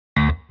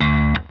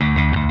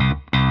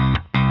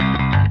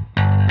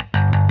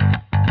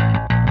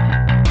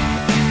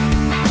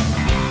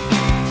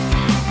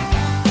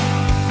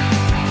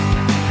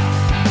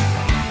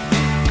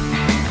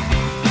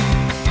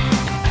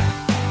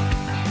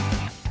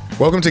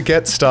Welcome to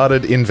Get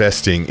Started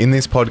Investing. In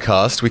this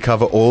podcast, we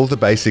cover all the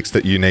basics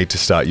that you need to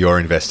start your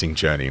investing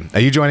journey. Are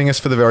you joining us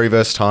for the very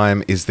first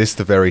time? Is this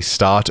the very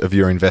start of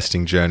your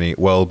investing journey?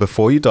 Well,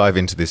 before you dive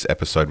into this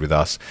episode with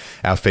us,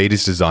 our feed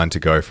is designed to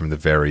go from the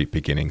very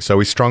beginning. So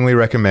we strongly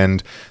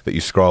recommend that you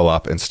scroll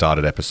up and start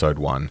at episode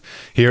 1.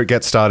 Here at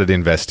Get Started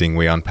Investing,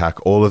 we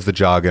unpack all of the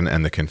jargon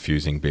and the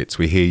confusing bits.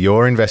 We hear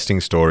your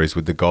investing stories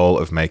with the goal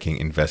of making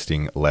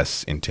investing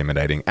less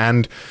intimidating.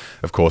 And,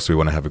 of course, we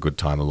want to have a good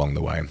time along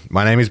the way.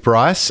 My name is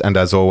Bryce, and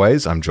as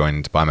always, I'm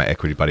joined by my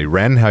equity buddy,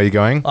 Ren. How are you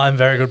going? I'm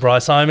very good,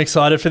 Bryce. I'm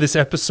excited for this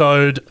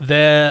episode.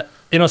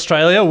 In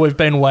Australia, we've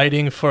been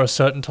waiting for a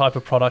certain type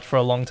of product for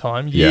a long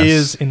time,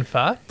 years in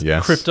fact,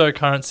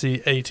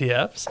 cryptocurrency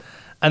ETFs,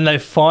 and they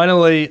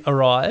finally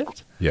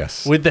arrived.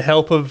 Yes. With the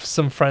help of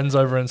some friends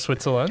over in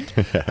Switzerland.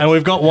 Yes. And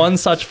we've got one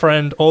such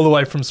friend all the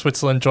way from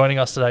Switzerland joining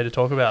us today to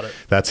talk about it.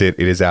 That's it.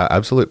 It is our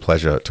absolute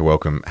pleasure to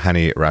welcome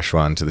Hany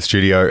Rashwan to the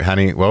studio.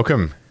 Hany,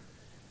 welcome.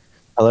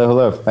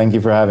 Hello. Thank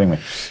you for having me.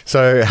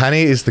 So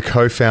Hany is the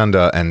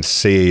co-founder and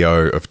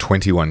CEO of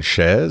 21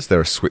 Shares.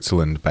 They're a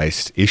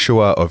Switzerland-based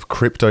issuer of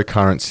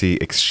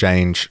cryptocurrency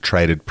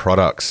exchange-traded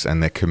products,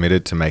 and they're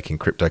committed to making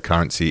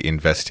cryptocurrency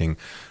investing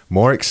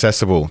more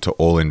accessible to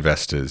all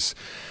investors.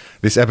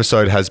 This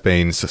episode has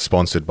been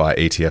sponsored by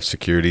ETF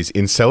Securities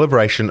in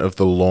celebration of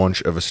the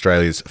launch of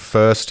Australia's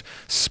first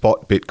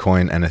spot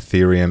Bitcoin and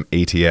Ethereum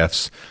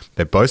ETFs.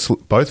 They're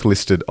both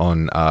listed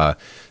on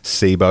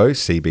CBOE,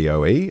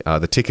 C-B-O-E.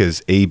 The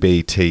ticker's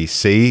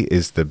EBTC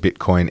is the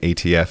Bitcoin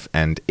ETF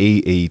and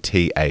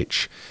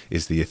EETH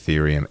is the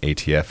Ethereum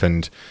ETF.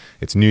 And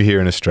it's new here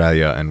in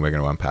Australia, and we're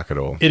going to unpack it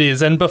all. It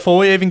is. And before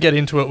we even get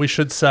into it, we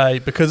should say,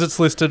 because it's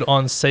listed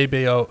on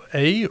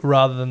CBOE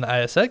rather than the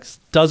ASX,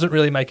 doesn't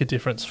really make a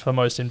difference for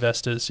most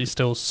investors. You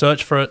still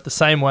search for it the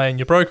same way in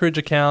your brokerage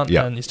account,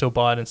 and you still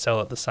buy it and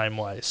sell it the same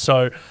way.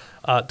 So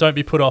don't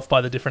be put off by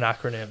the different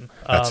acronym.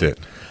 That's it.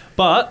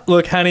 But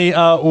look, Hany,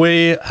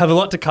 we have a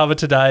lot to cover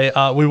today.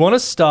 We want to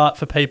start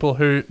for people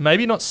who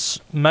may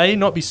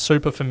not be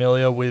super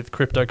familiar with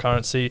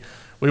cryptocurrency.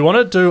 We want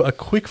to do a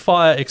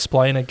quick-fire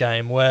explainer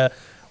game where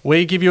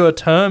we give you a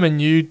term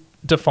and you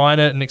define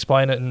it and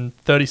explain it in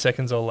 30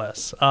 seconds or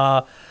less.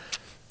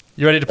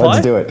 You ready to play?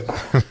 Let's do it.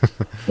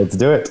 Let's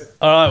do it.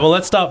 All right, well,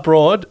 let's start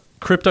broad.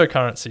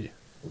 Cryptocurrency.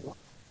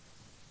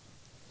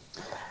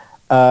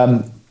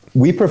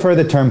 We prefer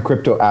the term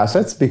crypto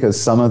assets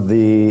because some of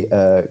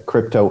the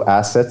crypto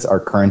assets are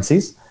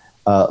currencies,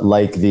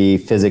 like the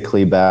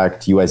physically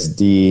backed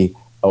USD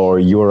or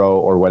Euro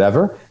or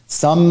whatever.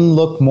 Some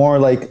look more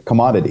like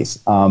commodities,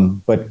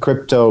 but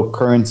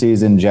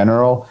cryptocurrencies in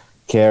general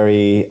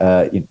carry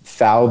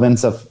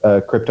thousands of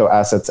crypto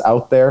assets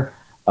out there,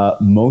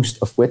 most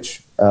of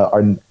which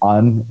are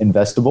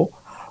uninvestable,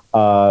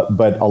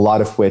 but a lot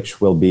of which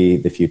will be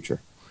the future.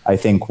 I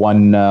think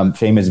one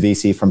famous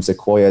VC from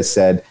Sequoia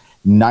said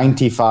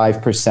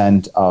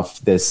 95%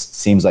 of this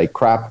seems like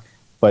crap,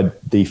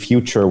 but the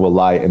future will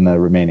lie in the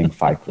remaining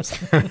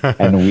 5%.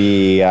 And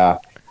we...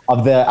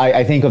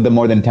 I think of the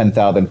more than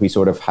 10,000, we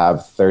sort of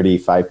have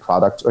 35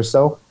 products or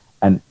so,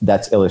 and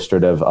that's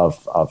illustrative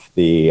of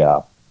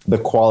the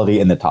quality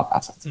in the top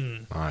assets.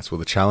 Nice. Well,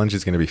 the challenge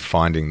is going to be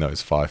finding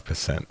those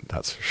 5%,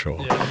 that's for sure.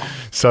 Yeah.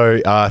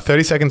 So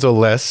 30 seconds or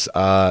less,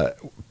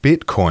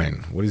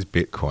 Bitcoin. What is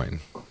Bitcoin?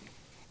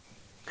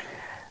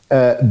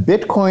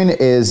 Bitcoin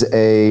is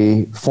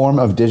a form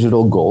of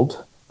digital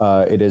gold.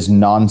 It is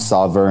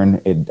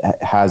non-sovereign. It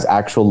has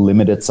actual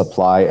limited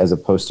supply as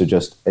opposed to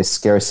just a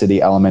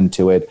scarcity element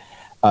to it.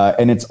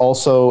 And it's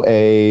also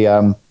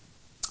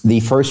the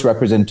first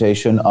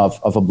representation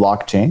of a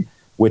blockchain,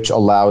 which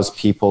allows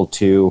people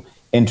to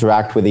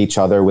interact with each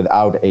other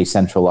without a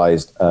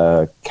centralized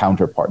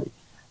counterparty.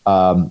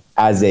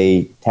 As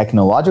a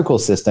technological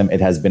system,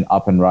 it has been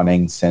up and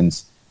running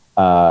since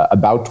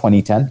about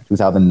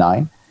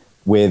 2009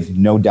 with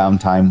no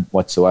downtime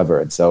whatsoever.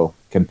 And so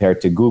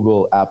compared to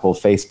Google, Apple,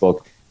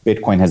 Facebook,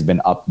 Bitcoin has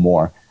been up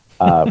more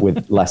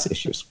with less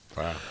issues.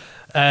 Wow.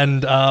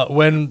 And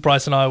when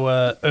Bryce and I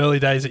were early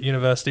days at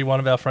university, one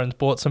of our friends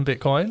bought some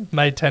Bitcoin,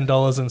 made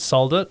 $10 and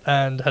sold it,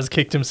 and has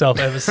kicked himself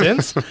ever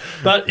since.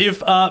 But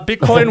if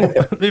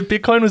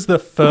Bitcoin was the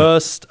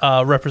first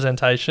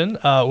representation,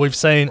 we've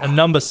seen a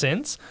number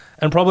since,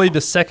 and probably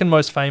the second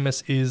most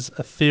famous is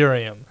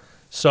Ethereum.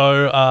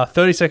 So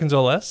 30 seconds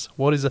or less,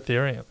 what is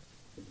Ethereum?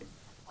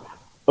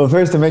 Well,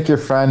 first, to make your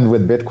friend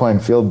with Bitcoin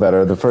feel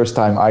better, the first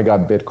time I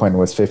got Bitcoin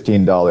was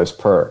 $15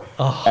 per,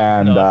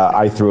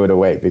 I threw it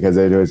away because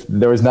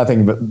there was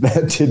nothing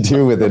to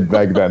do with it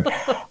back then.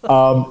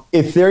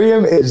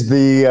 Ethereum is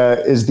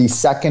the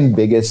second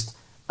biggest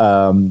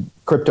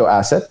crypto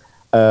asset.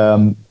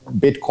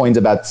 Bitcoin's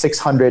about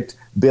 600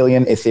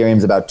 billion,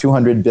 Ethereum's about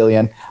 200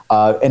 billion,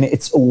 and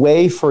it's a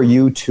way for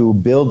you to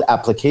build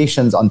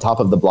applications on top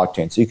of the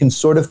blockchain. So you can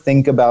sort of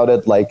think about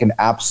it like an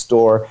app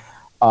store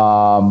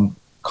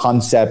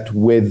concept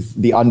with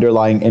the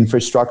underlying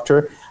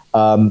infrastructure.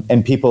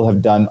 And people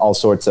have done all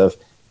sorts of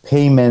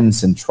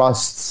payments and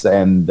trusts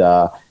and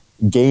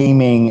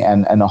gaming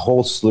and a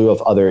whole slew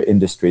of other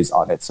industries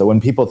on it. So when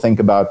people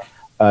think about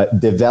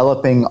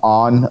developing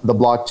on the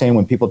blockchain.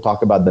 When people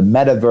talk about the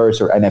metaverse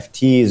or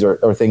NFTs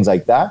or things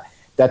like that,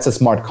 that's a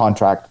smart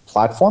contract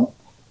platform.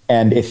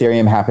 And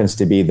Ethereum happens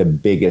to be the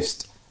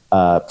biggest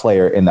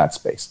player in that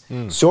space.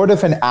 Sort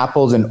of an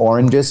apples and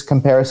oranges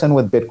comparison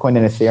with Bitcoin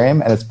and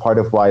Ethereum. And it's part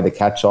of why the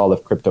catch-all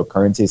of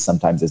cryptocurrencies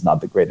sometimes is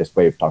not the greatest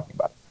way of talking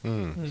about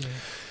it.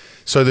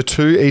 So the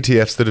two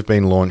ETFs that have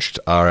been launched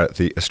are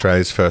the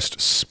Australia's first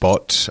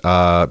spot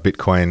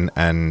Bitcoin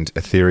and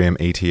Ethereum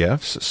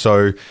ETFs.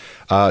 So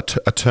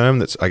a term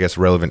that's, I guess,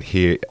 relevant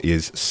here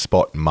is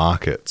spot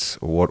markets.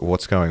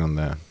 What's going on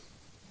there?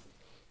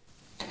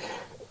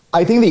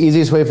 I think the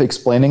easiest way of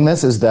explaining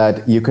this is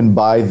that you can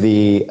buy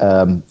the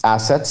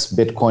assets,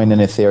 Bitcoin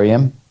and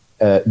Ethereum,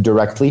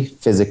 directly,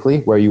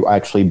 physically, where you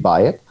actually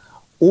buy it,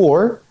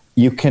 or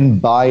you can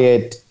buy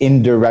it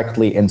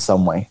indirectly in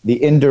some way.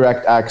 The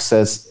indirect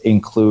access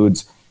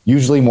includes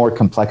usually more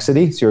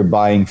complexity. So you're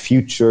buying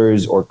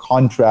futures or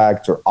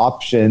contracts or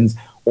options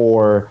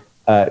or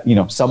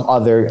some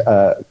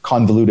other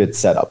convoluted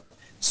setup.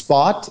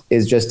 Spot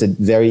is just a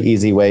very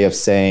easy way of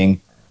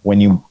saying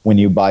when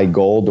you buy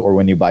gold or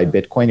when you buy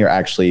Bitcoin, you're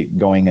actually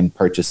going and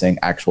purchasing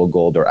actual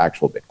gold or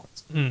actual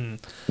Bitcoins,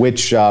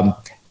 which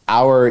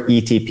our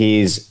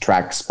ETPs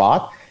track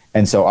spot.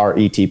 And so our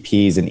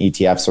ETPs and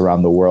ETFs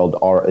around the world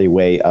are a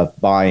way of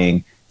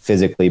buying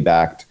physically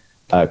backed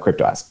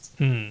crypto assets.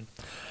 And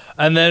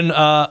then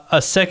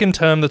a second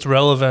term that's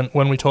relevant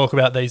when we talk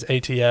about these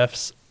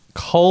ETFs,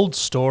 cold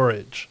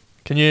storage.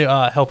 Can you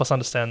help us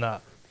understand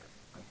that?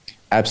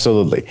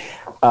 Absolutely.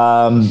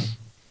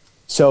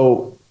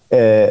 So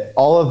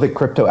all of the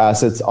crypto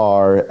assets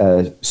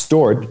are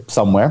stored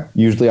somewhere,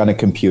 usually on a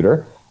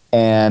computer.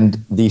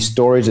 And the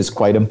storage is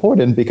quite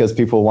important because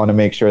people want to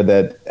make sure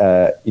that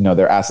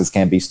their assets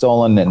can't be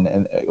stolen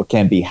and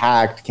can't be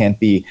hacked, can't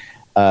be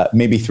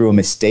maybe through a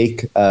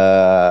mistake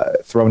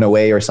thrown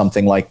away or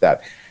something like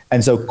that.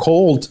 And so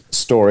cold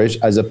storage,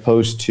 as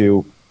opposed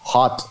to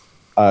hot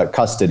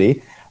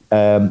custody,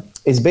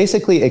 is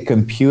basically a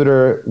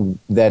computer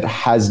that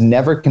has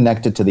never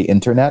connected to the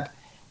internet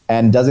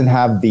and doesn't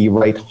have the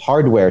right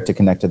hardware to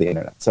connect to the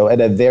internet. So at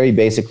a very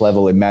basic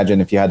level,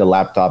 imagine if you had a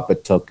laptop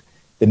that took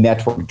the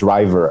network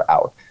driver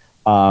out.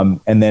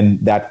 And then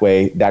that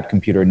way, that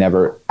computer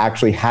never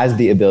actually has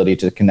the ability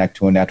to connect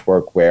to a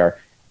network where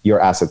your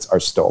assets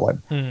are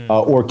stolen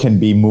or can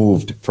be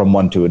moved from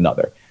one to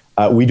another.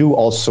 We do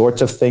all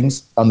sorts of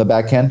things on the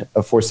back end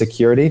for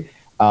security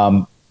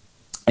and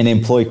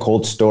employ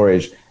cold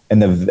storage in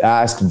the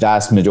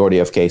vast majority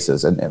of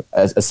cases. And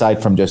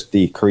aside from just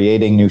the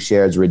creating new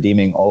shares,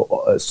 redeeming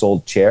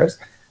sold shares,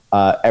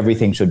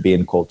 everything should be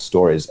in cold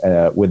storage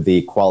with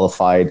the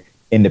qualified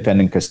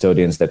independent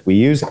custodians that we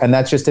use. And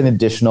that's just an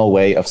additional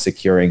way of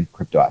securing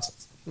crypto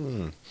assets.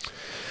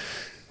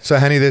 So,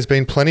 Hany, there's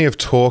been plenty of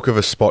talk of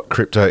a spot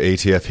crypto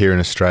ETF here in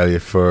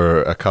Australia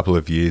for a couple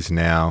of years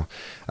now.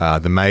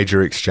 The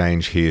major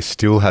exchange here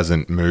still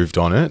hasn't moved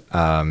on it,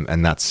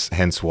 and that's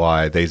hence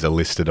why these are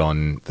listed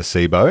on the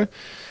CBOE.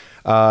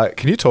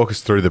 Can you talk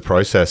us through the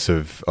process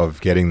of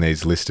getting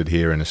these listed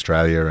here in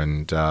Australia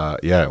and,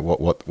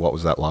 what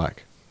was that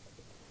like?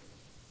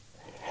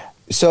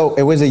 So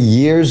it was a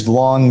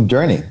years-long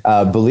journey.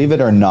 Believe it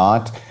or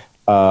not,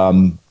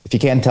 if you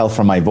can't tell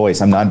from my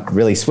voice, I'm not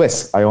really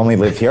Swiss. I only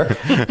live here.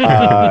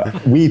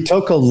 We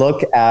took a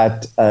look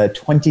at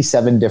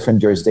 27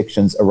 different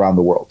jurisdictions around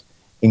the world,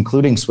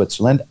 including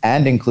Switzerland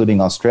and including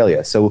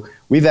Australia. So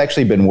we've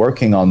actually been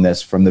working on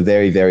this from the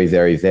very, very,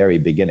 very, very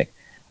beginning.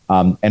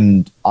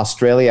 And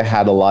Australia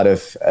had a lot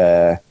of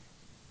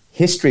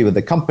history with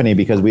the company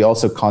because we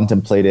also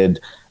contemplated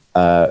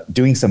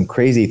doing some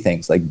crazy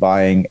things like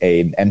buying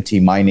an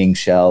empty mining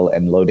shell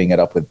and loading it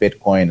up with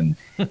Bitcoin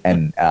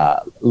and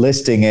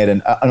listing it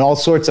and all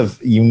sorts of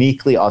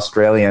uniquely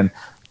Australian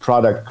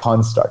product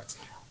constructs.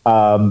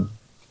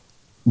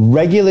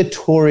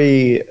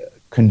 Regulatory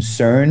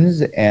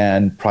concerns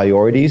and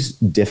priorities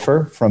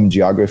differ from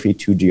geography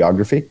to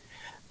geography.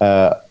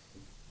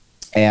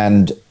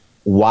 And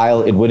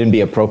while it wouldn't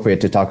be appropriate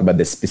to talk about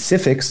the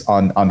specifics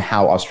on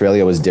how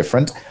Australia was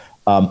different,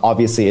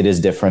 obviously, it is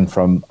different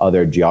from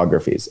other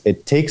geographies.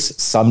 It takes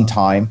some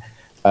time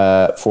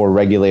for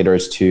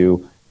regulators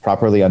to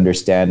properly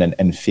understand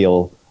and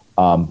feel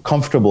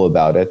comfortable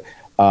about it.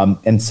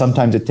 And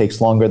sometimes it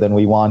takes longer than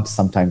we want.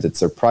 Sometimes it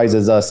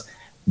surprises us.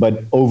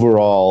 But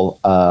overall,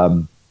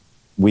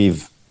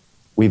 we've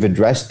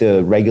addressed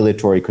the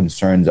regulatory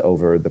concerns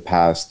over the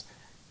past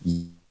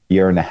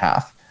year and a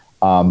half.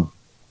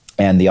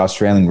 And the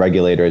Australian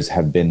regulators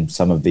have been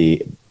some of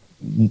the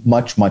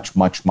much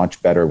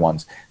better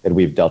ones that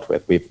we've dealt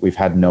with. We've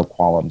had no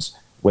qualms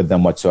with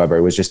them whatsoever.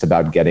 It was just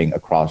about getting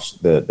across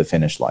the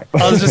finish line.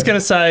 I was just going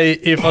to say,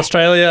 if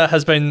Australia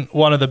has been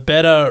one of the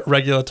better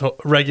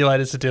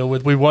regulators to deal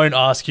with, we won't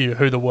ask you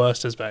who the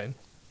worst has been.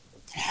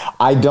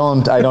 I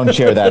don't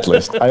share that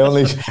list. I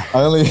only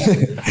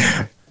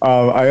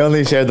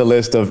share the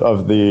list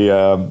of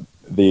the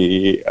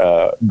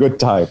good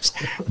times.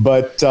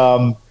 But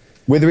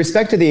with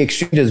respect to the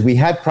exchanges, we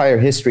had prior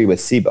history with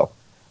CBOE.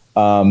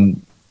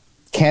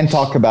 can't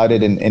talk about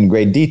it in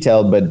great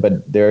detail,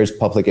 but there is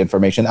public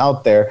information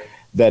out there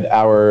that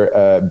our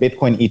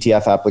Bitcoin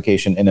ETF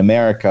application in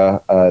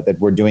America that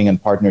we're doing in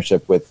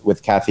partnership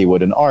with Kathy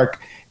Wood and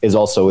ARK is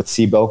also with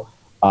SIBO.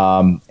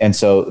 And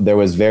so there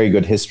was very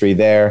good history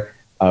there.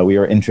 We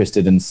were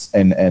interested in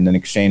an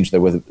exchange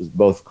that was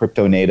both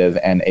crypto native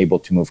and able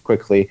to move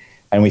quickly,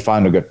 and we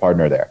found a good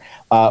partner there.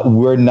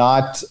 We're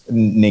not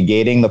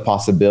negating the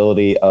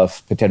possibility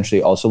of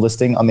potentially also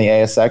listing on the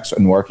ASX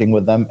and working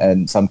with them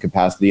in some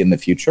capacity in the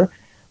future.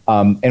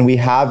 And we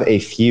have a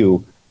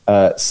few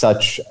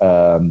such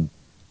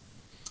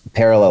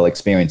parallel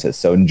experiences.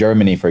 So in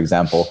Germany, for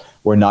example,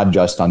 we're not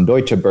just on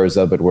Deutsche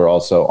Börse, but we're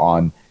also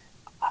on,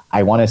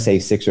 I want to say,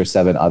 6 or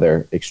 7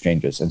 other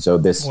exchanges. And so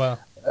this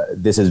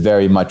is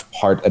very much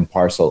part and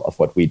parcel of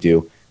what we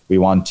do. We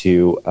want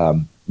to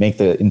make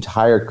the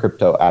entire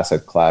crypto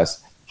asset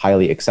class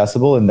highly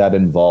accessible, and that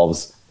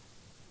involves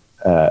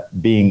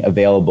being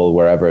available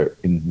wherever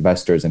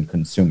investors and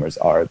consumers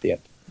are at the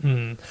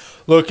end.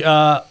 Look,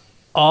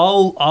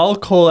 I'll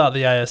call out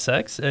the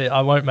ASX.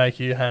 I won't make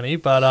you, Hany,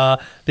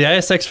 but the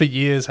ASX for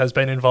years has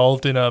been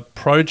involved in a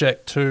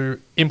project to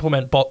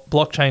implement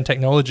blockchain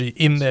technology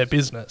in their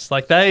business.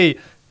 Like, they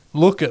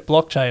look at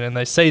blockchain and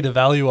they see the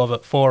value of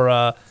it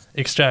for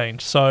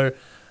exchange. So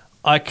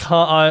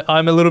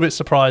I'm a little bit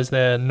surprised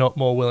they're not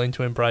more willing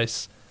to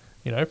embrace,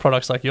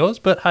 products like yours.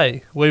 But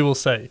hey, we will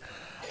see.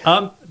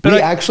 We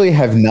actually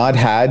have not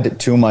had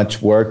too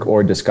much work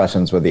or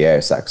discussions with the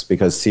ASX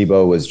because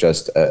SIBO was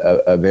just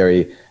a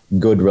very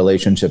good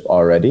relationship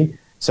already.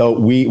 So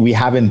we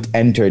haven't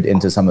entered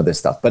into some of this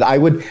stuff. But I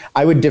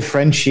would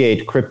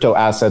differentiate crypto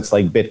assets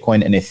like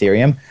Bitcoin and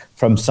Ethereum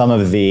from some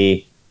of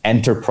the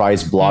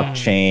enterprise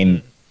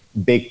blockchain,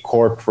 big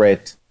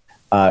corporate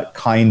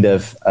kind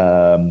of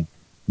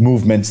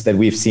movements that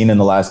we've seen in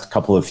the last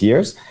couple of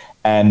years.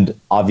 And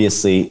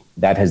obviously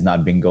that has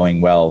not been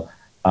going well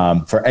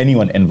for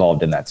anyone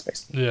involved in that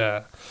space.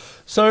 Yeah.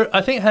 So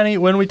I think, Hany,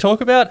 when we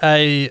talk about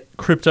a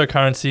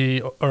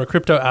cryptocurrency or a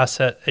crypto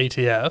asset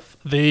ETF,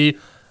 the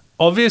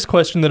obvious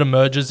question that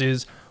emerges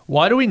is,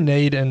 why do we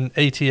need an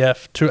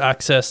ETF to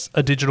access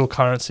a digital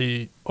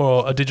currency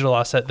or a digital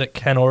asset that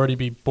can already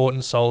be bought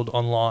and sold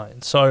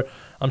online? So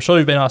I'm sure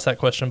you've been asked that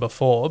question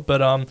before,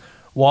 but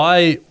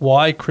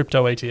why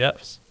crypto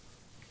ETFs?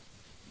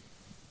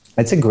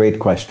 That's a great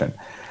question.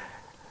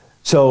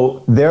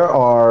 So there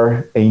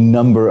are a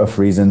number of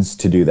reasons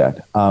to do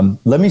that.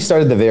 Let me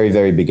start at the very,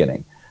 very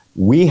beginning.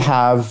 We've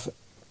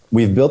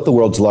built the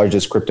world's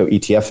largest crypto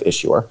ETF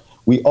issuer.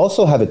 We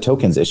also have a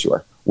tokens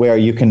issuer where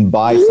you can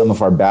buy some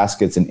of our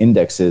baskets and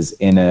indexes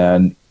in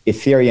an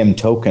Ethereum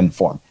token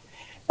form.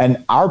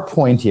 And our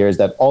point here is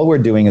that all we're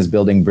doing is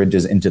building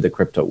bridges into the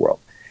crypto world.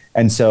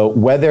 And so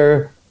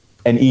whether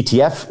an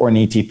ETF or an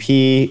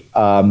ETP,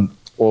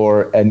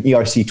 or an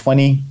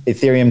ERC20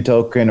 Ethereum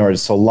token or a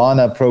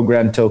Solana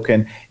program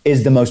token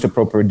is the most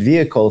appropriate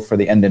vehicle for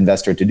the end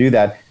investor to do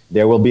that,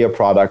 there will be a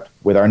product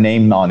with our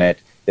name on it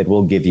that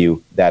will give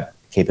you that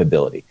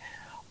capability.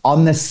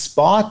 On the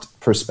spot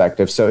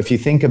perspective, so if you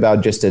think about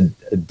just a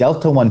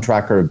Delta One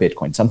tracker of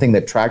Bitcoin, something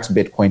that tracks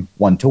Bitcoin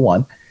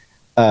one-to-one,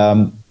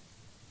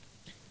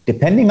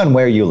 depending on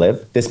where you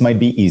live, this might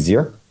be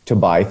easier to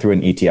buy through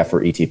an ETF or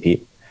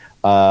ETP.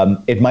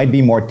 It might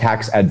be more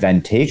tax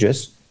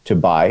advantageous to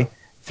buy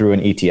through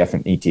an ETF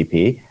and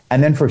ETP.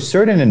 And then for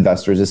certain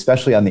investors,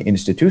 especially on the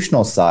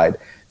institutional side,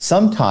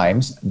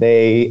 oftentimes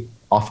they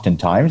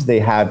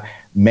have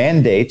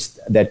mandates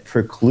that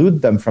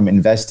preclude them from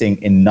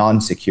investing in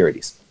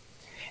non-securities.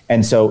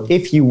 And so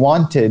if you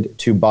wanted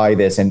to buy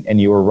this and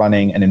you were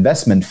running an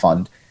investment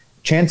fund,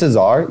 chances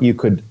are you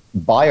could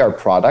buy our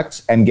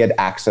products and get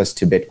access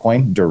to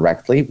Bitcoin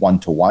directly,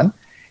 one-to-one.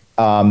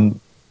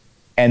 And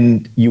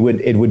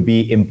it would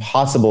be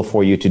impossible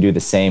for you to do the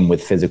same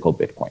with physical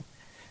Bitcoin.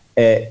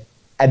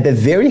 At the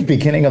very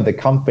beginning of the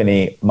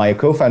company, my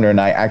co-founder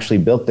and I actually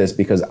built this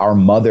because our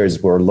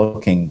mothers were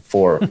looking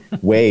for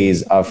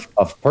ways of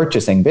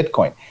purchasing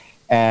Bitcoin.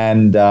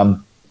 And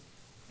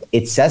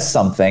it says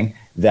something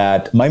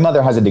that my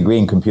mother has a degree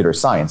in computer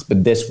science,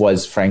 but this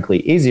was frankly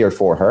easier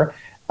for her,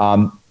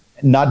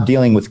 not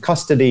dealing with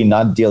custody,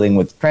 not dealing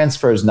with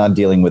transfers, not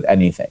dealing with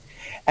anything.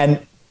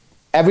 And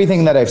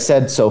everything that I've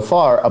said so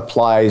far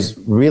applies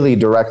really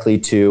directly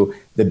to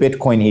the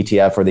Bitcoin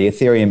ETF or the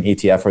Ethereum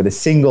ETF or the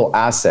single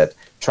asset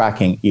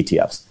tracking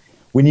ETFs.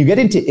 When you get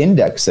into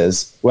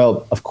indexes,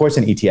 well, of course,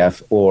 an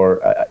ETF or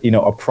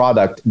a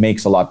product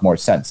makes a lot more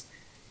sense.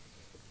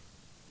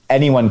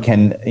 Anyone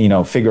can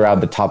figure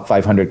out the top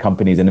 500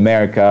 companies in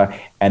America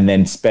and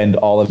then spend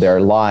all of their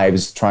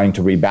lives trying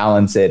to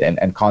rebalance it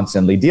and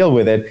constantly deal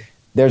with it.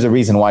 There's a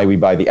reason why we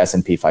buy the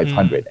S&P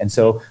 500. And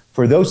so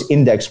for those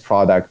index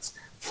products,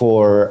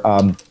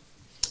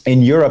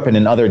 in Europe and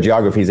in other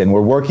geographies, and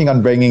we're working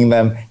on bringing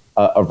them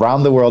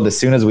around the world as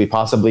soon as we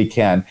possibly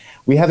can.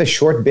 We have a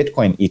short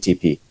Bitcoin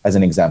ETP, as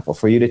an example,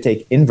 for you to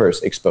take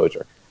inverse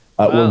exposure.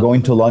 We're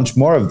going to launch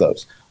more of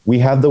those. We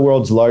have the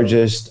world's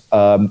largest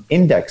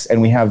index,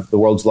 and we have the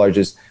world's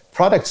largest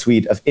product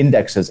suite of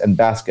indexes and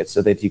baskets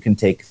so that you can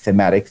take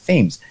thematic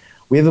themes.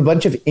 We have a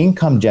bunch of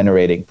income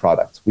generating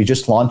products. We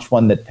just launched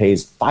one that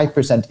pays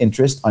 5%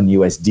 interest on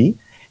USD.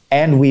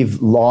 And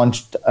we've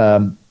launched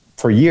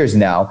for years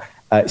now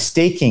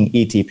staking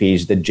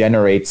ETPs that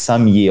generate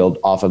some yield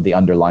off of the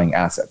underlying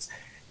assets.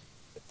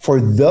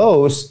 For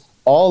those,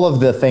 all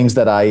of the things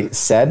that I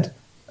said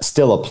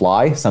still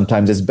apply.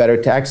 Sometimes it's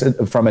better tax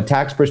from a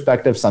tax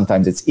perspective.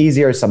 Sometimes it's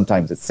easier.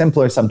 Sometimes it's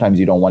simpler. Sometimes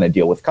you don't want to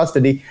deal with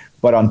custody.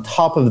 But on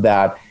top of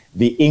that,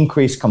 the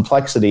increased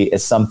complexity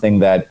is something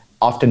that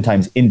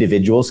oftentimes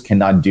individuals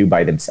cannot do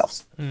by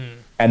themselves.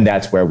 And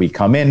that's where we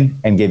come in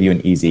and give you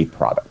an easy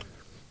product.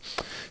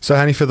 So,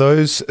 Hany, for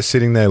those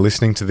sitting there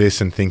listening to this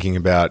and thinking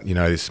about,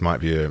 this might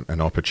be an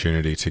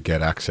opportunity to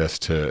get access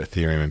to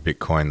Ethereum and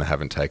Bitcoin that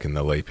haven't taken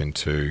the leap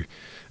into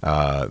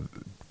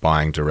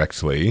buying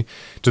directly,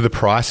 do the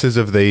prices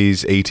of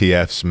these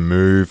ETFs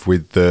move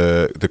with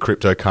the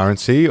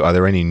cryptocurrency? Are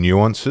there any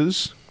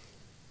nuances?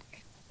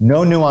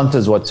 No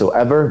nuances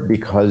whatsoever,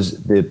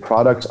 because the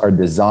products are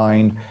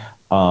designed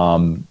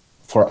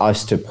for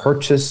us to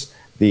purchase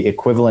the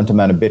equivalent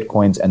amount of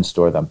Bitcoins and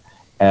store them.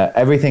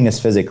 Everything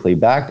is physically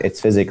backed. It's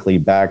physically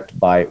backed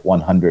by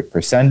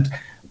 100%.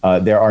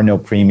 There are no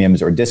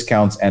premiums or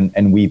discounts,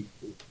 and we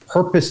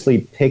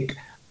purposely pick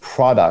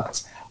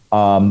products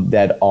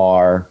that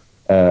are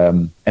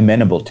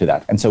amenable to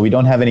that. And so we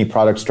don't have any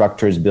product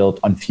structures built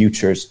on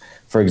futures,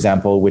 for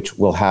example, which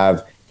will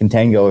have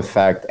contango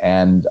effect,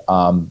 and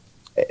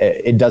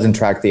it doesn't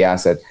track the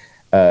asset.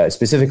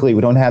 Specifically,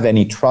 we don't have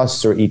any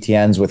trusts or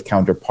ETNs with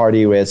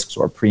counterparty risks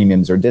or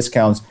premiums or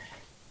discounts.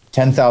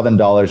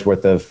 $10,000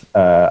 worth of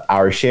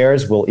our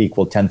shares will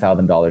equal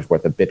 $10,000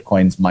 worth of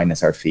Bitcoins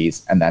minus our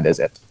fees, and that is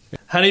it.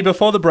 Hany,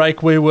 before the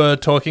break, we were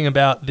talking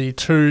about the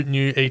two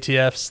new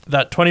ETFs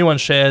that 21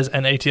 Shares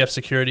and ETF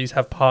Securities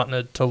have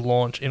partnered to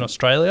launch in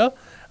Australia,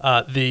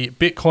 the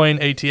Bitcoin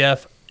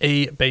ETF,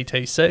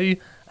 EBTC,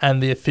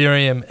 and the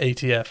Ethereum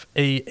ETF,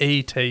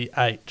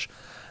 EETH.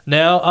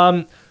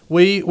 Now,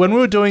 when we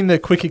were doing the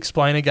quick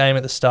explainer game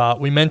at the start,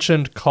 we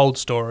mentioned cold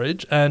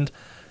storage, and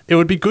it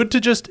would be good to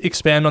just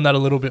expand on that a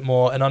little bit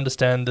more and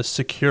understand the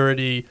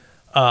security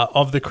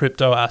of the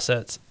crypto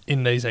assets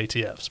in these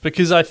ETFs.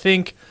 Because I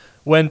think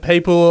when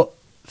people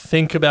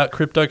think about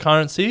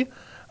cryptocurrency,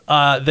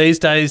 these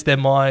days their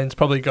minds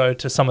probably go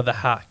to some of the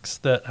hacks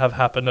that have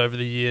happened over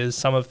the years,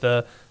 some of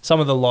the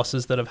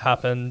losses that have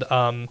happened.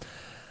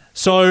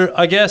 So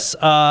I guess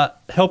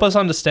help us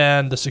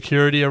understand the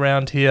security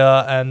around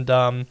here, and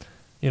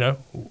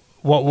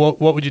what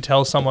would you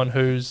tell someone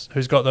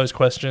who's got those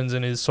questions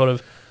and is sort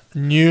of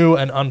new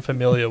and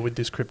unfamiliar with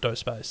this crypto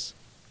space?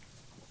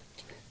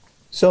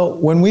 So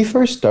when we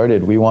first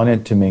started, we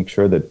wanted to make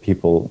sure that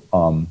people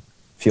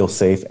feel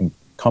safe and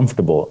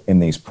comfortable in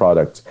these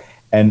products.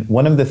 And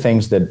one of the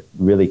things that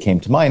really came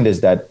to mind is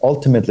that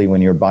ultimately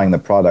when you're buying the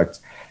product,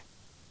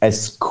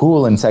 as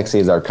cool and sexy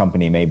as our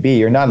company may be,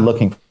 you're not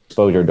looking for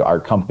exposure to our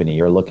company.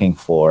 You're looking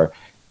for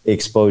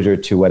exposure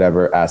to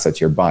whatever assets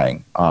you're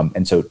buying.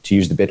 And so to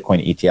use the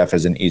Bitcoin ETF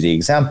as an easy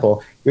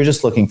example, you're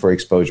just looking for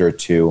exposure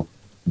to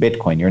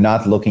Bitcoin. You're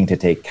not looking to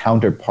take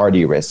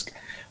counterparty risk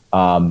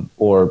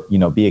or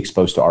be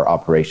exposed to our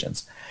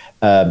operations.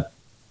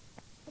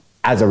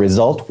 As a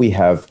result, we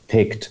have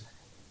picked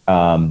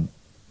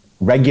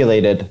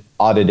regulated,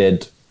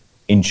 audited,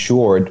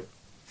 insured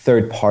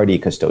third-party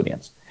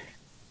custodians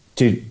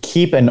to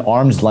keep an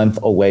arm's length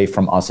away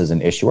from us as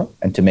an issuer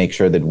and to make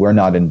sure that we're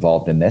not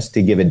involved in this,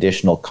 to give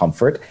additional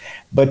comfort,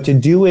 but to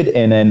do it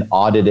in an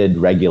audited,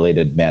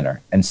 regulated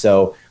manner. And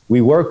so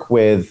we work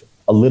with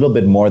a little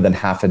bit more than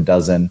half a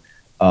dozen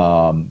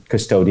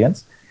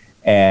custodians,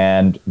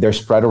 and they're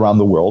spread around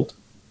the world,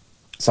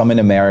 some in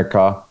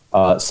America,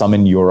 some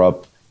in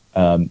Europe,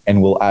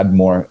 and we'll add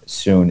more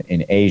soon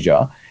in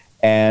Asia.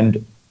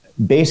 And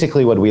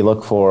basically what we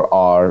look for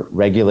are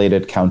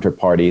regulated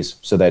counterparties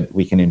so that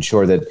we can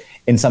ensure that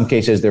in some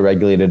cases they're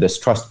regulated as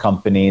trust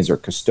companies or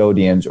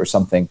custodians or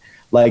something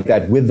like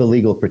that, with the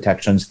legal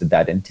protections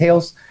that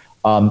entails.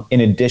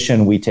 In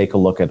addition, we take a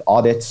look at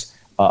audits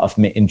of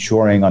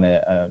ensuring on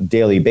a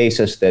daily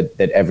basis that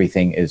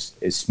everything is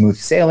smooth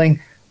sailing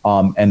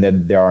and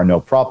that there are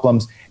no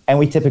problems. And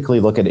we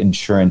typically look at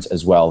insurance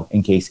as well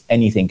in case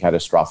anything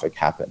catastrophic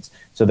happens,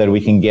 so that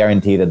we can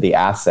guarantee that the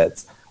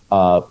assets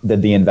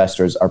that the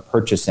investors are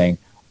purchasing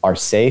are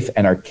safe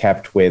and are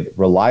kept with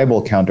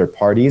reliable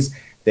counterparties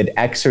that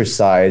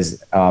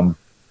exercise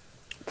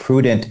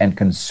prudent and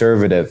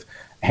conservative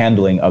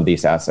handling of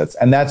these assets.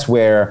 And that's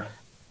where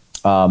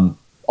a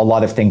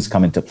lot of things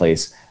come into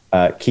place.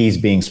 Keys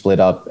being split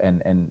up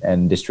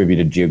and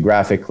distributed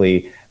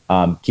geographically,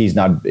 keys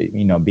not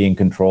being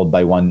controlled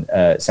by one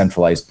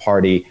centralized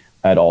party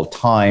at all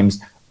times,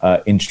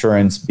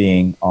 insurance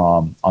being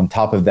on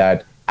top of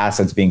that,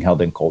 assets being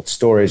held in cold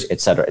storage, et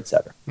cetera, et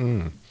cetera.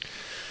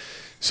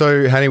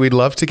 So, Hany, we'd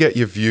love to get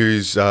your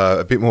views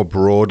a bit more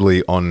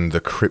broadly on the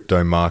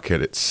crypto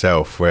market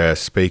itself. We're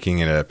speaking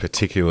in a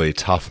particularly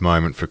tough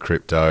moment for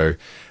crypto,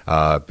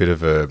 a bit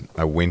of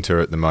a winter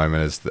at the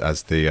moment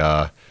as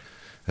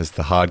as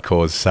the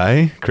hardcores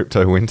say,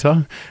 crypto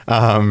winter.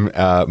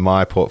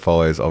 My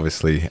portfolio is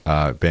obviously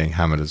being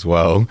hammered as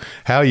well.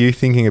 How are you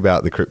thinking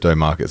about the crypto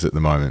markets at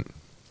the moment?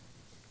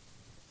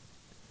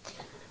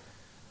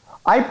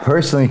 I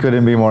personally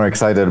couldn't be more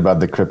excited about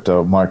the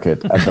crypto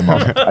market at the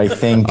moment. I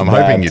think I'm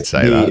hoping you'd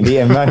say that. The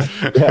amount,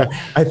 yeah,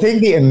 I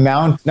think the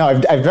amount. No,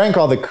 I've drank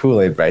all the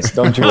Kool-Aid, Bryce.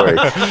 Don't you worry.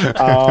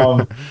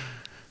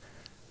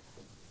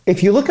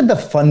 If you look at the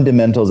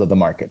fundamentals of the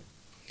market,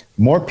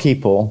 more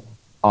people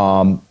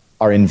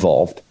are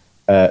involved.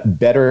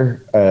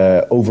 Better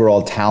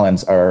overall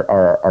talents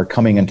are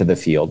coming into the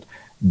field.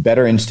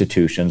 Better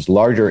institutions,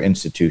 larger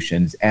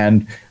institutions,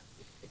 and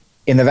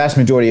in the vast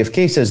majority of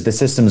cases, the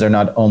systems are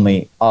not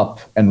only up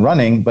and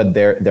running, but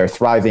they're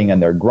thriving and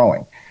they're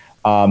growing.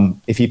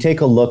 If you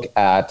take a look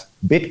at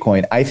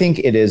Bitcoin, I think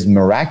it is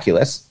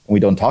miraculous. We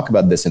don't talk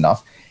about this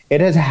enough.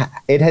 It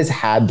has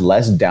had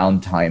less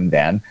downtime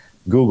than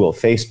Google,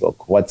 Facebook,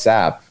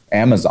 WhatsApp,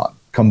 Amazon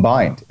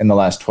combined in the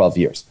last 12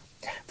 years.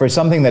 For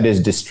something that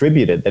is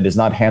distributed, that is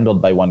not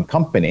handled by one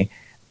company,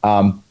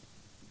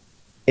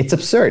 it's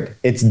absurd.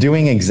 It's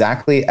doing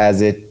exactly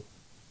as it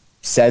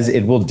says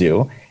it will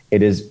do.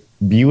 It is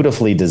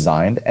beautifully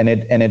designed, and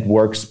it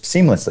works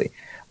seamlessly.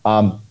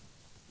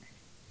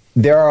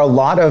 There are a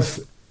lot of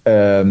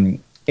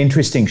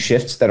interesting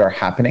shifts that are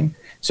happening.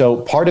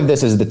 So part of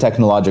this is the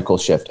technological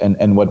shift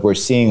and what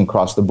we're seeing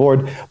across the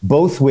board,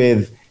 both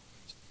with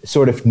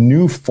sort of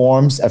new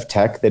forms of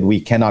tech that we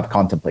cannot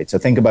contemplate. So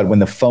think about when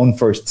the phone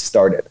first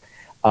started.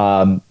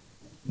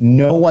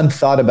 No one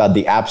thought about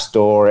the App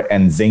Store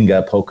and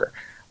Zynga poker.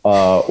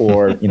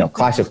 Or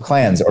Clash of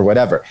Clans or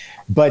whatever.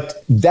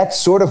 But that's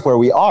sort of where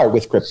we are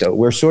with crypto.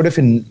 We're sort of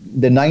in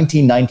the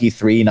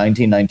 1993,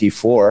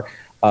 1994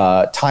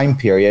 time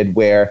period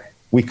where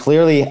we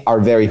clearly are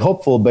very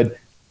hopeful, but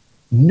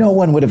no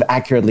one would have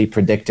accurately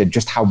predicted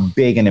just how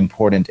big and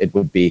important it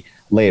would be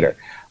later.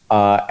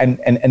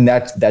 And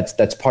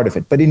that's part of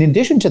it. But in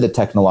addition to the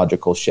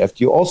technological shift,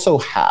 you also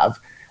have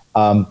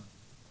a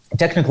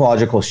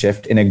technological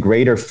shift in a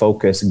greater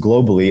focus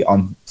globally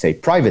on, say,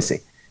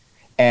 privacy.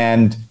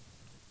 And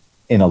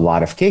in a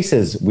lot of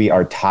cases, we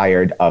are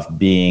tired of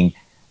being,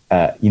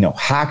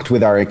 hacked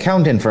with our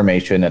account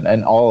information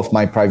and all of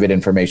my private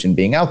information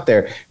being out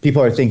there.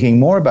 People are thinking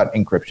more about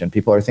encryption.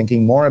 People are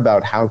thinking more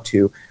about how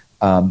to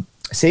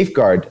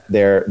safeguard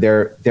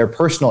their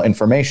personal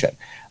information.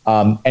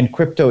 And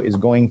crypto is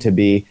going to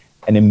be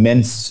an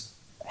immense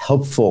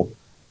helpful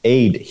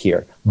aid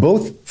here,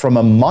 both from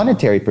a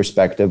monetary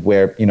perspective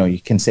where you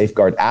can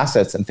safeguard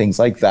assets and things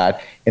like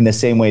that in the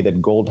same way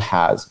that gold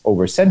has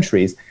over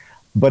centuries,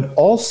 but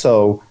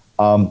also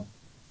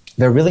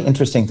there are really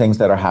interesting things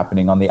that are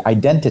happening on the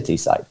identity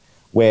side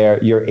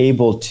where you're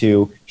able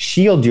to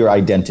shield your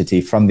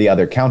identity from the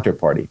other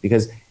counterparty.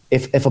 Because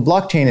if a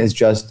blockchain is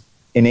just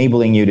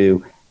enabling you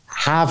to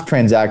have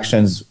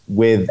transactions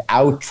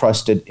without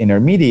trusted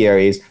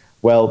intermediaries,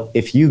 well,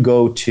 if you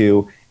go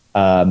to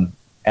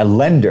a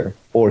lender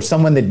or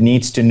someone that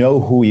needs to know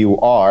who you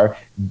are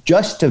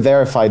just to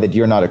verify that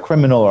you're not a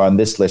criminal or on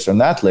this list or on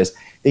that list,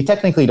 they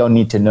technically don't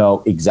need to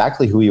know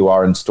exactly who you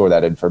are and store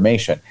that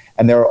information.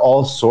 And there are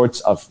all sorts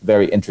of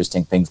very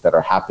interesting things that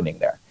are happening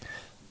there.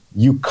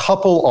 You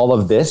couple all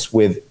of this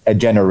with a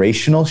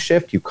generational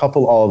shift. You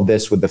couple all of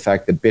this with the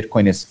fact that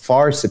Bitcoin is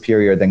far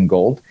superior than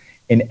gold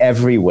in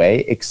every way,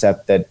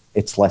 except that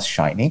it's less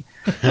shiny.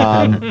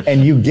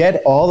 And you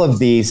get all of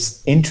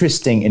these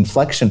interesting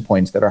inflection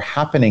points that are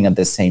happening at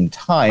the same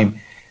time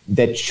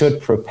that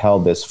should propel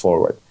this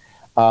forward.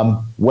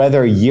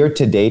 Whether year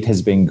to date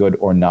has been good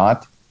or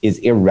not is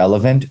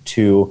irrelevant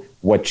to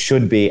what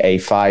should be a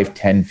 5,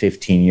 10,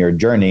 15-year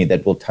journey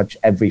that will touch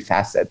every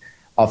facet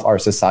of our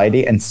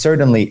society and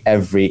certainly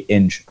every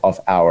inch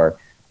of our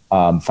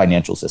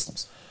financial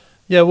systems.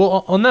 Yeah,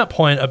 well, on that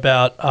point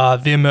about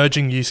the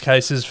emerging use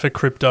cases for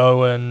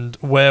crypto and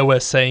where we're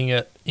seeing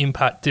it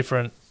impact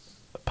different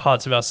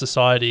parts of our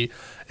society,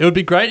 it would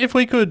be great if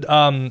we could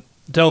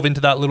delve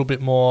into that a little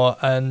bit more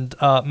and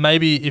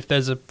maybe if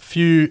there's a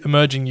few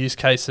emerging use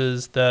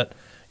cases that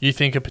you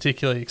think are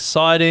particularly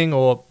exciting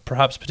or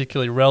perhaps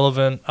particularly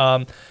relevant,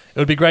 it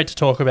would be great to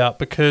talk about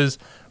because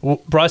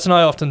Bryce and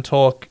I often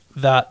talk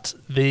that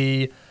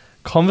the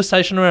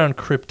conversation around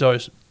crypto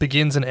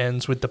begins and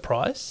ends with the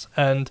price,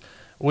 and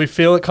we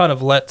feel it kind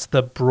of lets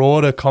the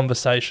broader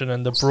conversation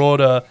and the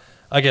broader,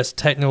 I guess,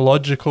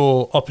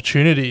 technological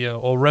opportunity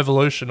or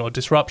revolution or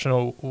disruption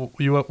or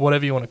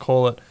whatever you want to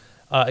call it,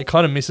 it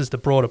kind of misses the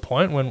broader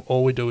point when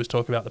all we do is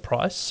talk about the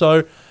price.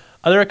 So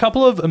are there a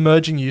couple of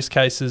emerging use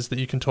cases that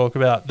you can talk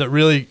about that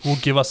really will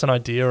give us an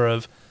idea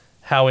of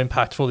how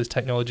impactful this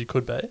technology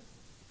could be?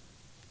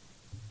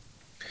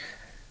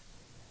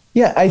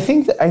 Yeah, I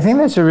think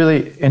that's a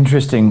really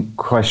interesting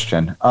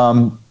question.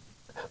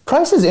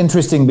 Price is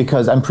interesting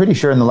because I'm pretty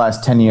sure in the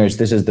last 10 years,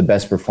 this is the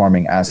best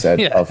performing asset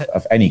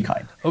of any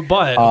kind.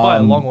 By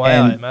a long way,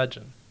 I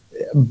imagine.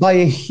 By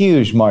a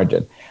huge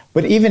margin.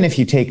 But even if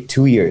you take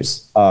 2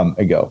 years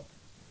ago,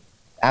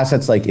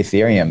 assets like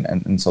Ethereum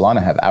and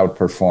Solana have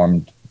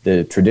outperformed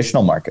the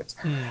traditional markets.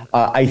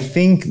 I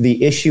think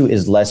the issue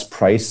is less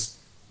price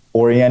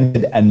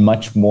oriented and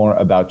much more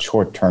about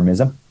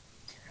short-termism.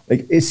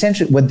 Like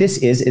essentially what this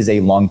is a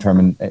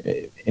long-term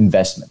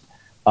investment.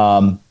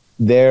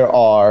 There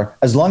are,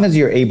 as long as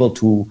you're able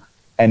to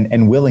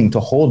and willing to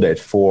hold it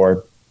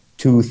for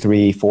 2,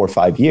 3, 4,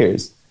 5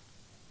 years,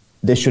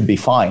 this should be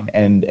fine.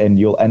 And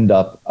you'll end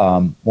up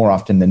more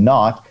often than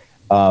not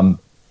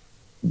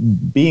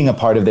being a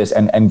part of this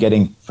and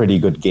getting pretty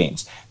good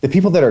gains. The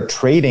people that are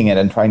trading it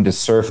and trying to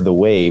surf the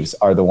waves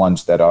are the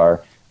ones that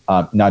are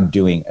not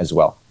doing as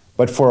well.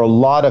 But for a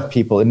lot of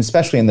people, and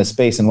especially in this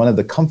space, and one of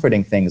the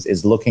comforting things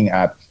is looking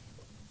at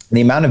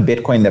the amount of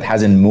Bitcoin that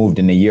hasn't moved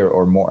in a year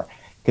or more,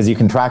 because you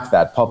can track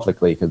that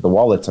publicly because the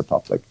wallets are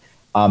public,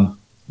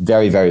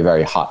 very, very,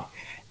 very high.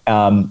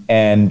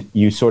 And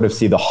you sort of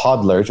see the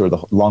hodlers or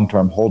the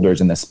long-term holders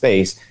in the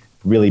space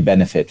really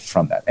benefit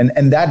from that.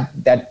 And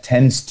that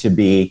tends to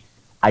be,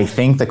 I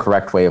think, the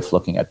correct way of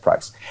looking at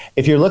price.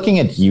 If you're looking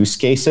at use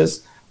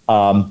cases,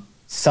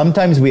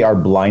 sometimes we are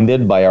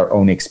blinded by our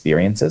own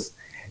experiences.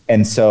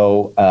 And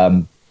so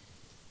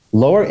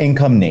lower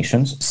income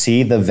nations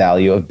see the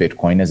value of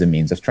Bitcoin as a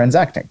means of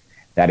transacting.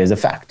 That is a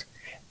fact.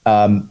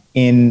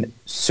 In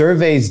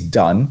surveys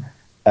done,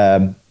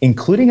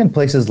 including in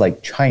places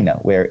like China,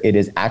 where it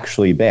is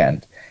actually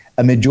banned,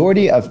 a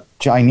majority of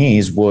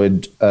Chinese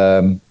would,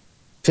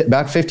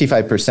 about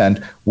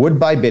 55%, would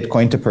buy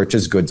Bitcoin to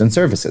purchase goods and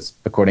services,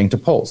 according to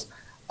polls.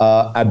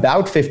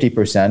 About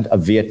 50%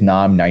 of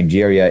Vietnam,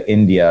 Nigeria,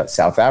 India,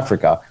 South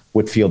Africa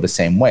would feel the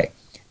same way.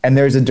 And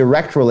there's a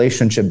direct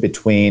relationship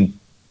between,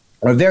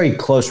 or a very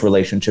close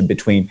relationship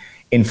between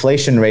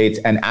inflation rates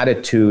and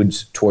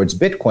attitudes towards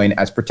Bitcoin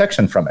as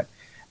protection from it.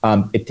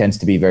 It tends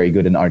to be very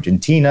good in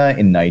Argentina,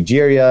 in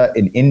Nigeria,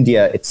 in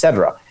India,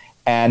 etc.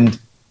 And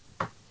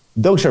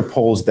those are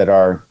polls that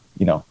are,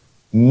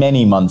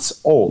 many months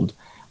old.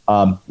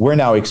 We're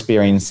now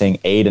experiencing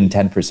 8 and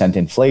 10%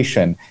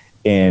 inflation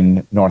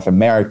in North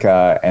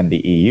America and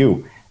the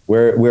EU.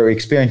 We're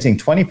experiencing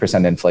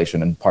 20%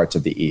 inflation in parts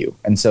of the EU.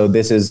 And so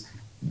this is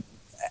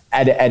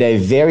at a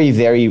very,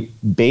 very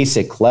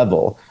basic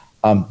level.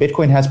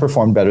 Bitcoin has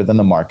performed better than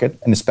the market,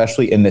 and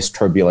especially in this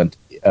turbulent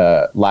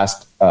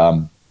last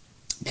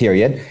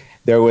period.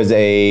 There was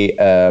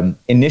a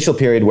initial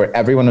period where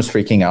everyone was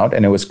freaking out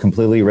and it was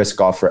completely risk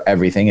off for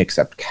everything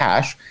except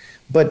cash.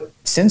 But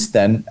since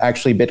then,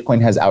 actually,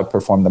 Bitcoin has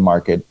outperformed the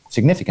market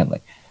significantly.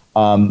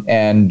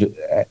 And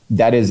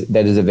that is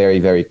a very,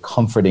 very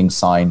comforting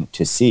sign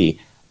to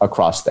see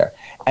across there.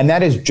 And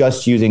that is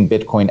just using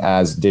Bitcoin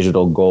as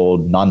digital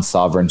gold,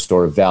 non-sovereign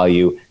store of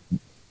value,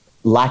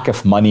 lack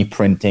of money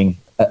printing,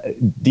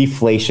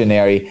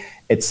 deflationary,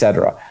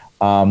 etc.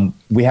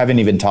 We haven't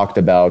even talked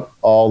about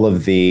all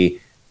of the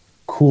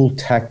cool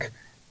tech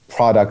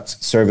products,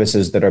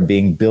 services that are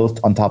being built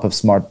on top of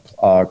smart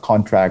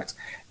contracts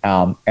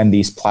and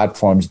these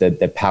platforms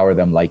that power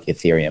them, like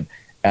Ethereum.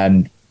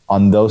 And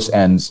on those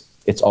ends,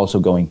 it's also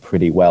going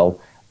pretty well.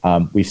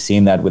 We've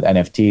seen that with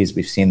NFTs.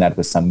 We've seen that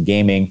with some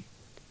gaming.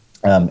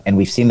 And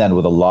we've seen that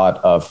with a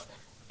lot of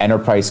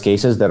enterprise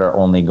cases that are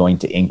only going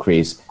to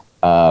increase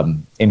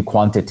in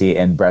quantity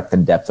and breadth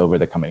and depth over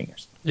the coming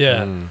years.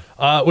 Yeah.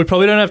 We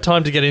probably don't have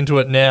time to get into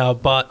it now,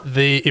 but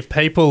if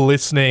people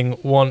listening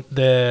want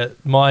their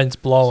minds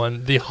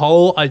blown, the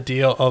whole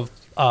idea of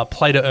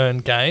play-to-earn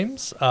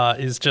games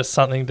is just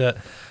something that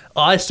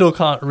I still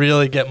can't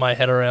really get my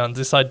head around.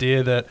 This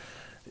idea that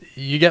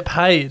you get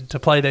paid to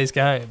play these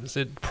games.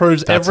 It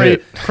proves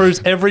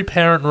every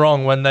parent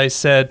wrong when they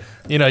said,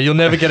 you'll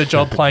never get a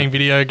job playing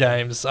video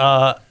games.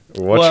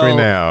 Watch me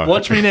now.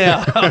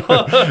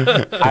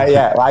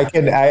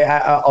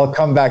 I'll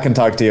come back and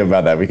talk to you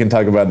about that. We can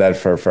talk about that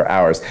for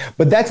hours.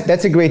 But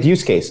that's a great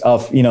use case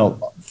of,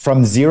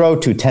 from zero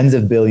to tens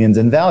of billions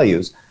in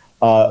values,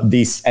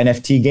 these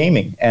NFT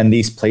gaming and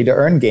these play to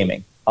earn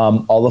gaming,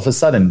 all of a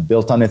sudden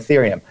built on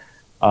Ethereum.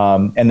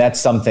 And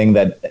that's something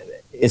that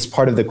is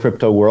part of the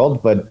crypto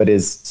world, but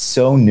is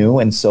so new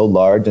and so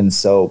large and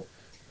so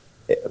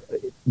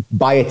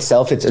by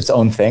itself, it's its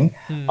own thing.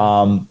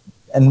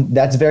 And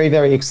that's very,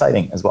 very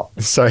exciting as well.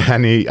 So,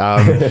 Hany,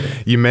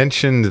 you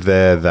mentioned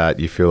there that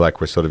you feel like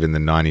we're sort of in the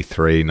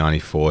 93,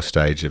 94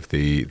 stage of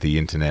the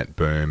internet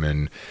boom.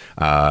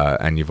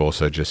 And you've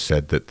also just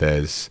said that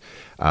there's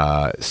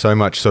so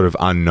much sort of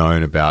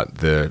unknown about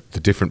the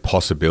different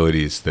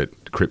possibilities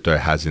that crypto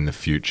has in the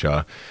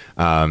future.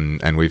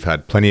 And we've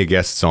had plenty of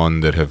guests on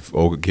that have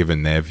all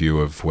given their view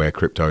of where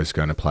crypto is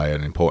going to play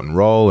an important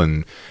role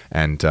and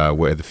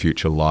where the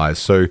future lies.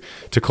 So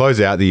to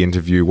close out the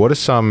interview, what are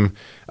some,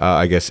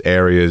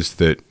 areas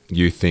that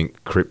you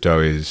think crypto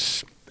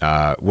is,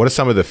 what are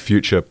some of the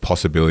future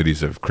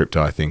possibilities of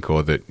crypto, I think,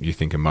 or that you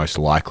think are most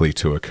likely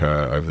to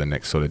occur over the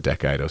next sort of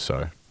decade or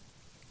so?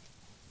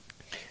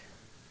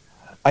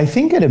 I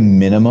think at a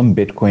minimum,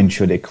 Bitcoin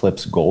should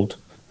eclipse gold.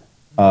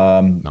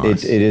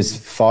 Nice. It is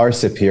far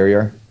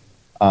superior.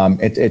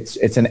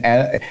 It's an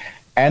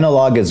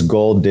analog as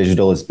gold,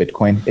 digital as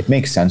Bitcoin. It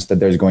makes sense that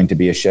there's going to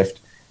be a shift.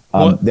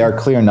 There are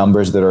clear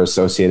numbers that are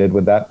associated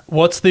with that.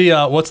 What's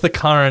the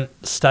current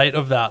state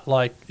of that?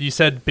 Like you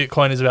said,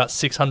 Bitcoin is about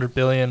 600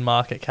 billion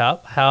market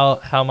cap.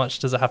 How much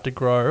does it have to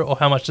grow, or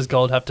how much does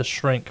gold have to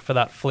shrink for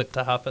that flip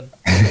to happen?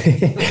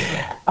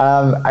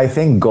 I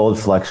think gold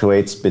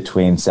fluctuates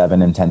between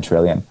 7 and 10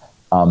 trillion.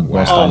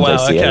 Most times I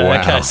see it.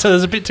 Okay. So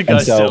there's a bit to go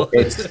so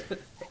still.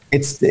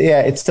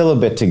 it's still a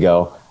bit to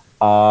go.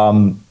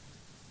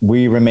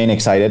 We remain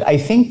excited. I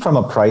think from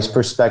a price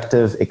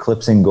perspective,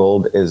 eclipsing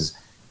gold is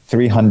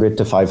 300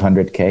 to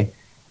 500K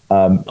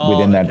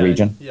within that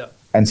region. Yeah.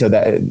 And so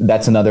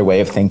that's another way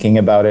of thinking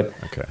about it.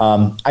 Okay.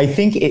 I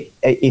think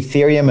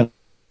Ethereum and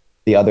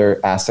the other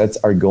assets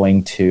are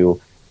going to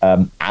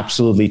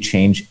absolutely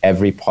change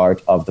every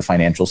part of the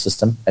financial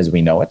system as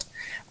we know it.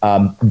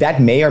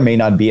 That may or may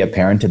not be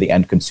apparent to the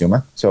end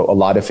consumer. So a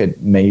lot of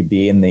it may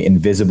be in the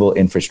invisible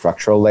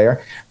infrastructural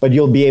layer, but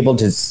you'll be able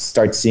to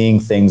start seeing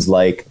things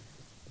like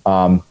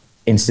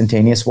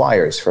instantaneous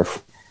wires for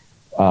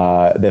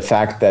the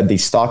fact that the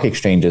stock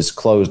exchanges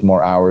closed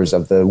more hours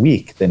of the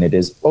week than it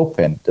is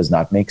open does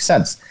not make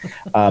sense.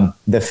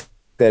 The fact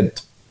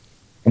that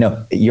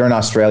you're in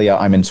Australia,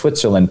 I'm in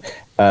Switzerland,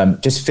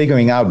 just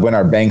figuring out when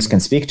our banks can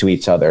speak to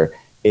each other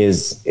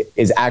is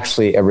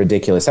actually a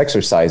ridiculous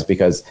exercise,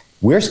 because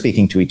we're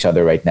speaking to each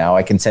other right now.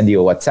 I can send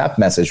you a WhatsApp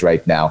message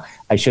right now.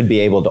 I should be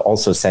able to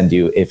also send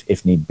you,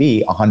 if need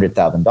be,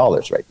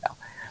 $100,000 right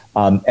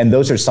now. And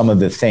those are some of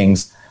the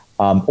things.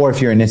 Or if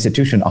you're an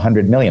institution,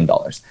 $100 million.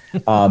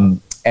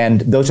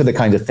 And those are the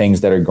kinds of things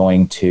that are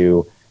going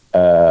to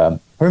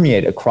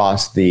permeate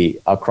across the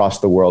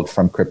world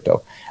from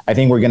crypto. I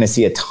think we're going to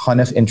see a ton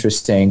of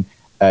interesting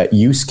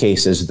use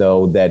cases,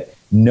 though, that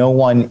no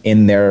one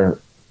in their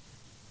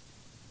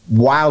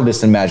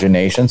wildest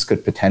imaginations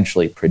could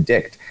potentially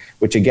predict.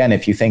 Which, again,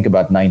 if you think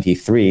about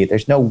 93,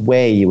 there's no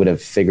way you would have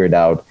figured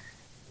out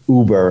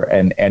Uber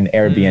and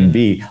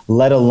Airbnb,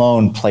 let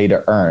alone play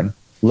to earn.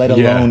 Let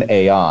alone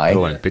AI,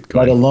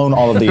 let alone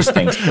all of these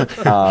things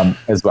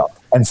as well.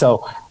 And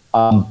so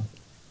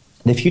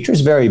the future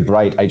is very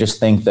bright. I just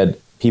think that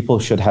people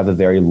should have a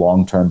very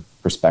long-term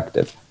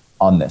perspective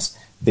on this.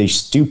 The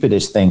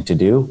stupidest thing to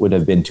do would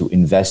have been to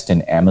invest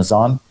in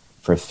Amazon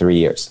for 3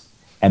 years.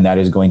 And that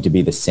is going to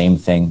be the same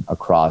thing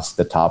across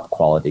the top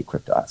quality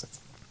crypto assets.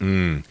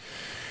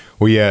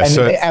 Well, yeah. And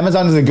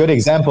Amazon is a good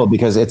example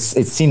because it's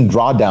seen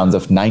drawdowns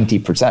of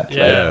 90%.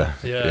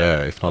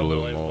 Yeah, if not a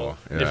little more.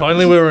 Yeah. If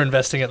only we were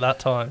investing at that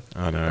time.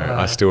 I know.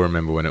 I still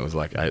remember when it was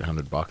like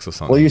 $800 or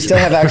something. Well, you still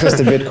have access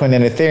to Bitcoin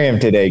and Ethereum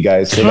today,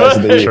 guys. So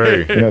that's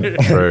True.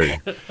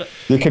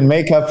 You can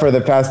make up for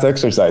the past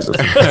exercises.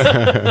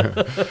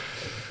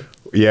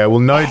 Yeah, well,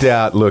 no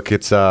doubt. Look,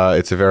 it's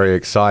a very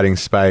exciting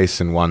space,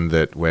 and one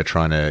that we're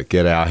trying to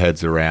get our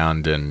heads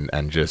around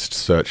and just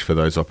search for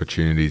those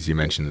opportunities. You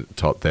mentioned at the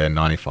top there,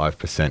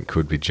 95%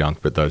 could be junk,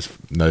 but those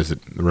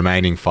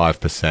remaining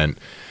 5%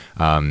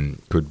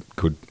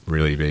 could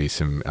really be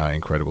some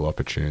incredible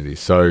opportunities.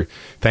 So,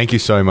 thank you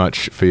so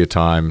much for your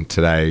time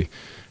today,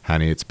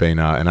 Hany. It's been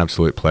an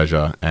absolute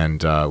pleasure,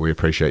 and we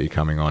appreciate you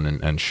coming on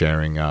and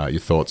sharing your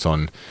thoughts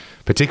on,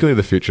 particularly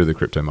the future of the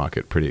crypto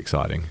market. Pretty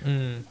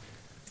exciting.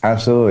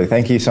 Absolutely.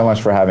 Thank you so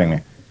much for having me.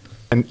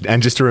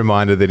 And just a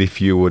reminder that if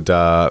you would,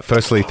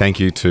 firstly, thank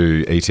you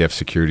to ETF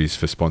Securities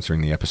for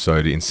sponsoring the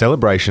episode in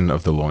celebration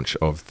of the launch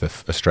of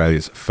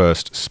Australia's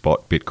first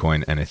spot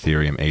Bitcoin and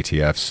Ethereum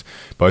ETFs,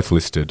 both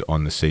listed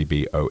on the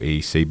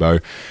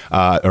CBOE.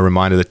 A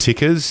reminder, the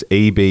tickers,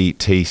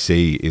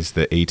 EBTC is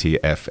the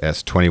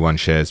ETFs 21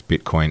 shares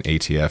Bitcoin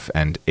ETF,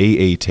 and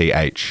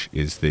EETH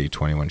is the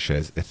 21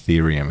 shares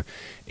Ethereum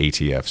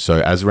ETF.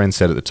 So as Ren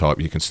said at the top,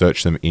 you can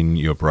search them in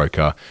your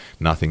broker.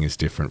 Nothing is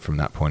different from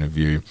that point of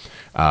view.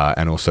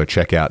 And also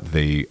check out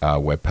the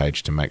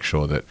webpage to make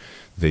sure that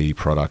the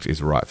product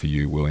is right for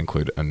you. We'll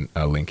include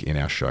a link in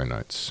our show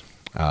notes.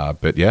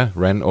 But yeah,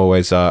 Ren,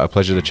 always a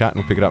pleasure to chat,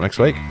 and we'll pick it up next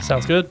week.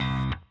 Sounds good.